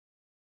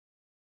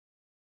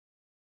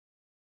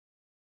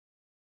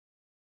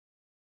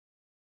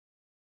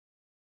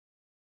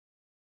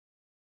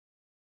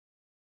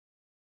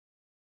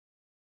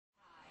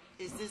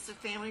Is this a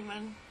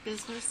family-run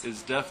business?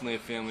 It's definitely a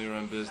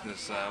family-run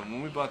business.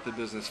 When we bought the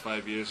business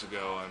 5 years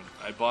ago,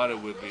 I bought it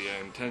with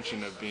the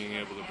intention of being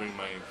able to bring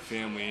my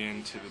family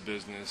into the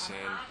business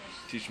and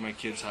teach my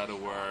kids how to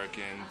work,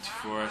 and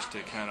for us to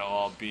kind of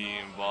all be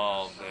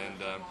involved.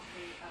 And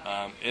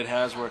it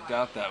has worked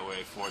out that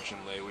way,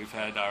 fortunately. We've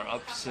had our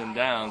ups and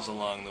downs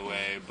along the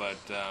way, but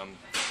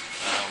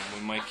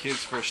when my kids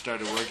first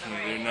started working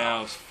here, they're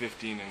now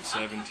 15 and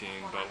 17,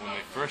 but when they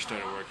first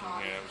started working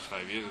here, it was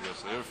 5 years ago,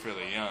 so they were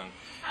fairly young.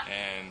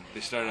 And they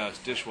started out as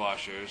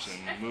dishwashers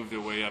and moved their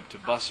way up to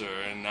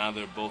busser, and now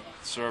they're both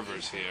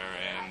servers here.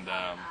 And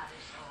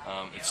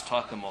it's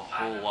taught them a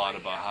whole lot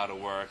about how to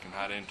work and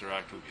how to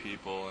interact with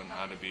people and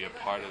how to be a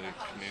part of the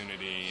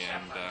community.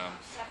 And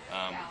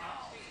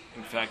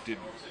in fact, it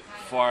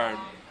far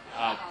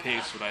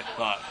outpaced what I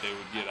thought they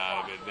would get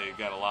out of it. They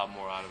got a lot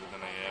more out of it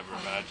than I ever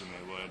imagined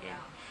they would.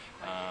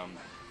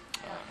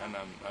 And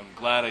I'm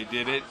glad I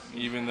did it,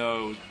 even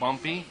though it was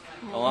bumpy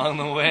along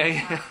the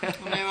way.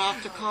 And they're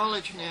off to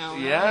college now,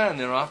 right? Yeah, and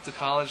they're off to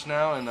college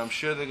now, and I'm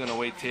sure they're going to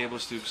wait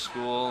tables through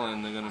school,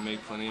 and they're going to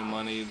make plenty of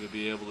money to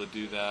be able to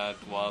do that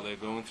while they're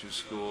going through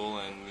school,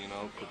 and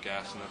put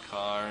gas in the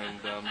car,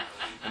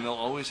 and they'll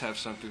always have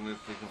something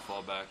that they can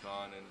fall back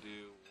on and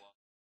do.